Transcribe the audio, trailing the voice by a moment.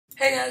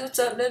Hey guys, what's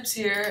up? Nibs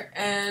here,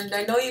 and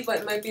I know you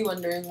might be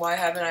wondering why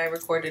haven't I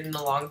recorded in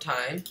a long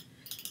time,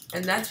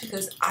 and that's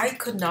because I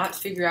could not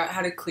figure out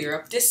how to clear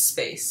up disk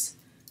space.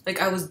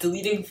 Like, I was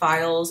deleting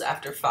files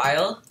after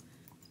file,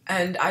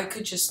 and I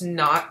could just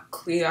not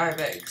clear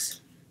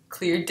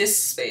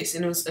disk space,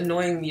 and it was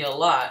annoying me a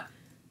lot,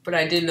 but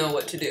I didn't know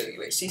what to do.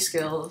 UHC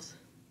skills.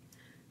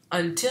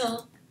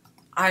 Until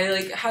I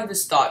had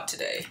this thought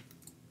today,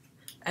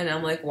 and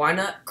I'm like, why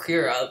not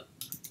clear up?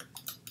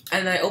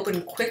 And I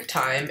open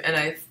QuickTime, and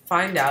I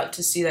find out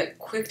to see that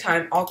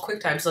all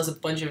QuickTime still has a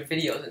bunch of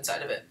videos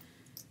inside of it.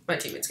 My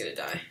teammate's gonna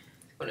die.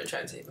 I'm gonna try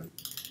and save him.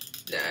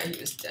 Nah, he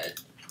was dead.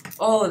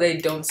 Oh, they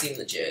don't seem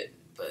legit,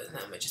 but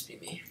that might just be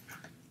me.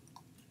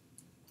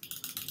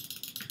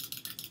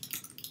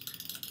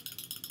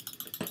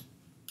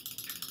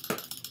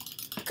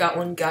 Got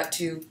one, got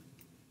two.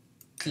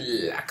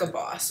 Like a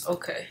boss.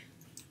 Okay.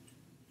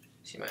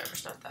 See, my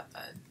armor's not that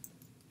bad.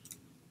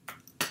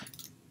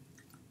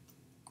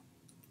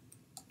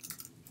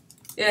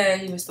 Yeah,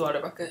 he missed the water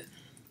bucket.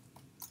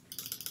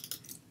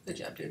 Good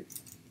job, dude.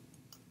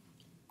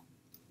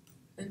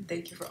 And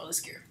thank you for all this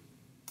gear.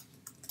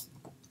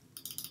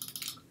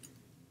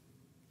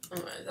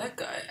 Alright, that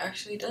guy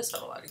actually does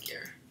have a lot of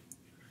gear.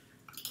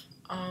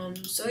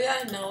 So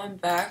yeah, now I'm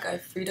back. I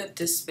freed up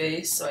disk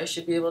space, so I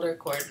should be able to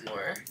record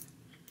more.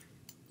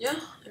 Yeah,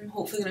 I'm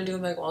hopefully gonna do a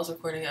Meg Walls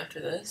recording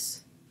after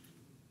this.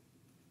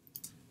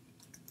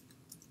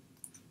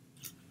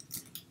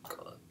 Go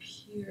up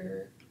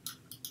here.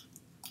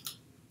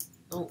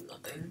 Oh,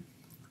 nothing.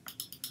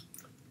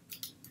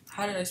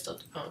 How did I still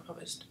do? Oh, I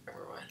probably just don't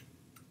remember why.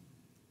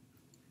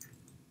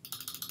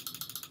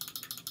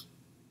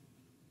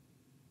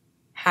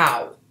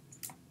 How?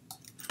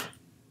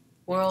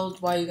 World,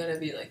 why you gotta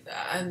be like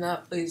that? I'm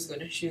not, please,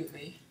 gonna shoot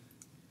me.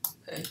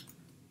 Okay.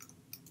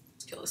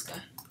 Let's kill this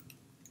guy.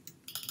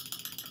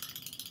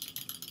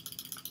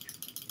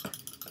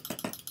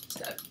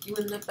 Stab you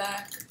in the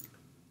back.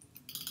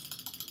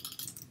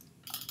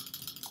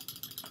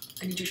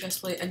 I need your chest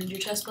plate, I need your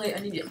chest plate,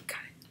 I need you. Got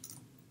it.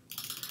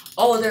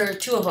 Oh, there are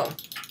two of them.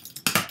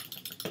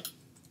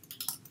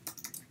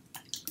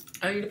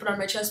 I need to put on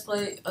my chest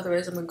plate,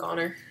 otherwise I'm a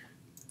goner.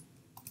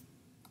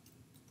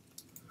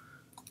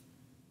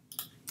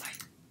 Bye.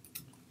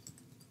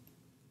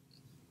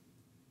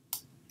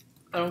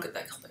 I don't get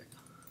that color.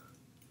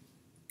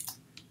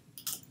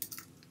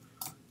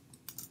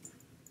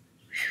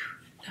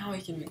 Now I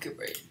can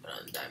recuperate. Put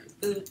on diamond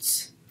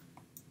boots.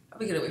 How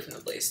do we get away from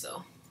the blaze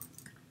though?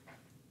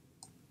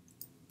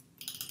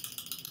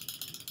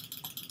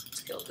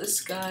 Kill this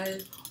guy.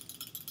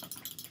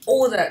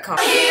 Oh, that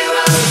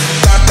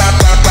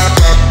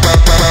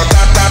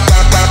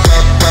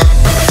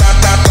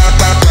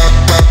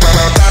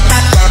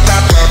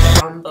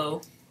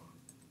combo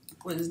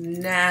was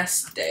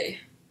nasty.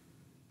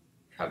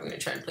 Probably gonna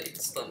try and play it in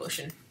slow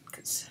motion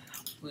because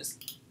it was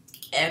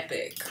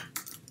epic.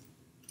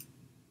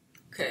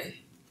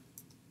 Okay,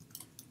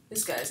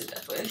 this guy's a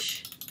death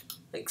wish.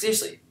 Like,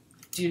 seriously,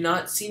 do you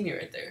not see me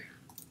right there?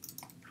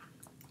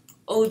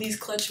 Oh, these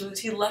clutch moves.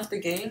 He left the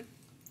game?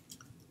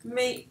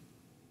 Mate.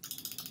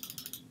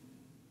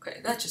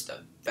 Okay, that's just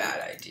a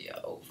bad idea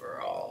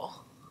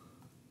overall.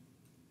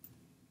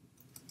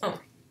 Oh.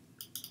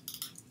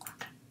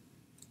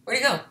 Where'd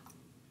he go?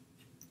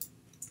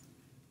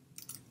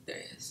 There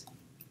he is.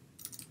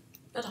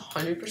 Not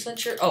 100%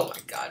 sure. Oh my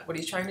god, what are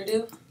you trying to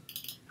do?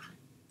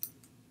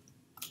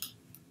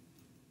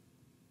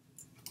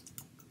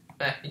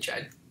 He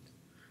tried.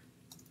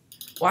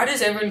 Why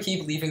does everyone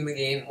keep leaving the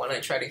game when I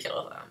try to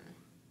kill them?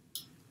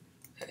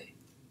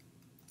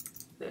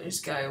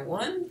 There's guy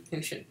one,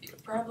 who shouldn't be a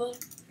problem.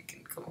 We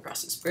can come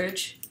across this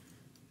bridge.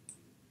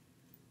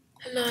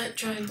 And not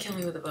try and kill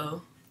me with a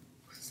bow.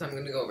 So I'm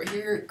gonna go over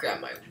here, grab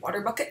my water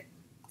bucket.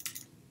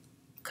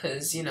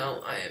 Cause, you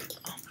know, I am...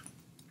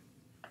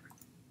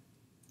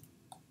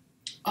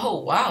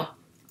 Oh, wow.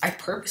 I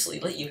purposely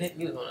let you hit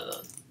me with one of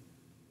those.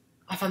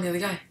 I found the other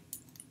guy.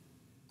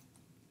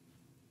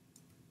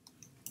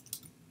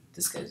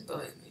 This guy's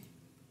going at me.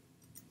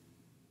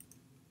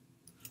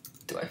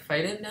 Do I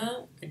fight him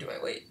now, or do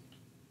I wait?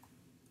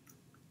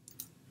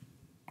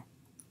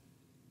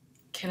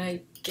 Can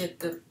I get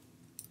the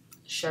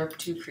Sharp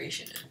 2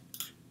 creation in?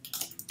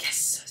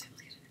 Yes! I was able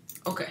to get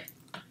it. Okay.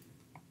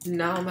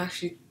 Now I'm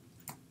actually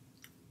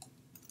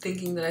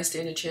thinking that I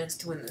stand a chance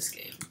to win this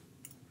game.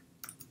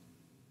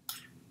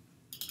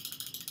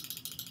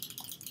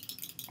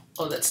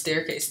 Oh, that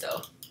staircase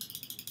though.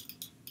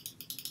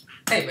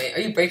 Hey mate, are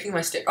you breaking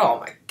my stair?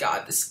 Oh my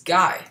god, this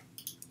guy.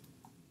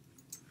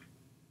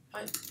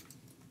 Fine.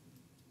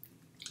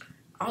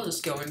 I'll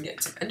just go and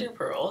get some ender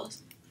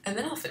pearls, and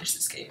then I'll finish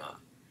this game up.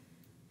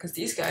 Because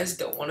these guys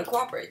don't want to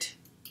cooperate.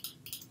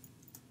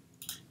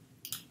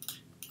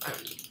 I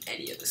don't need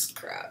any of this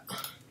crap.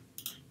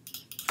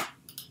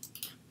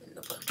 And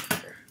the blood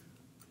trigger.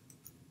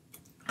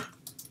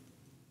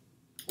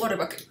 Water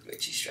bucket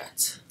UHC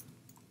strats.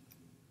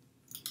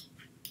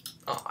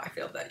 Oh, I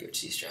failed that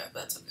UHC strat,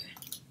 that's okay.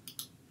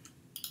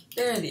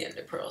 There are the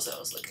ender pearls I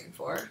was looking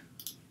for.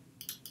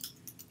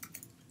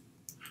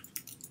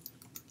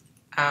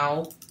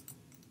 Ow.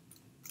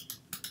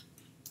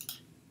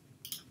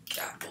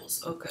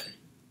 Gapples, okay.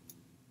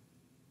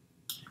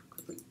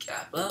 Quickly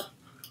gap up.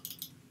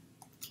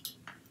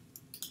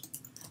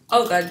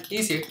 Oh god,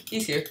 he's here.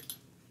 He's here.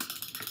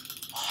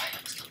 Oh, I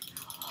almost killed him.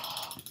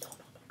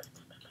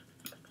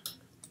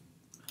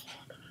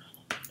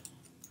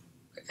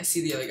 Okay, I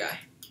see the other guy.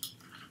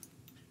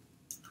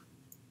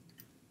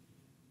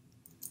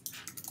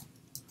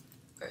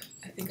 Okay,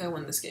 I think I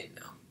won this game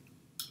now.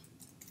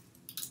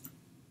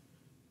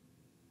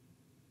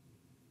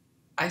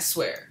 I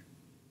swear.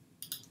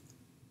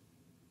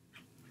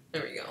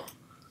 There we go.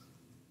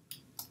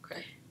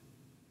 Okay.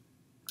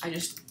 I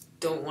just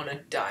don't want to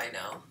die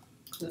now.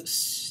 Okay,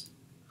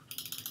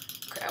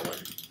 I won.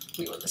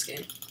 We won this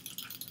game.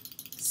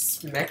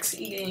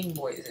 Smexy game,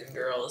 boys and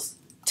girls.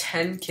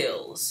 10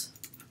 kills.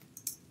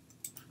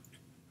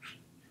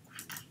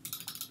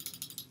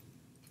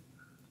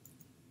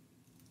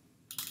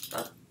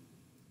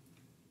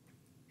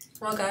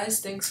 Well guys,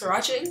 thanks for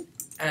watching,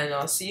 and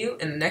I'll see you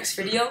in the next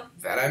video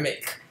that I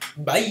make.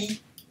 Bye!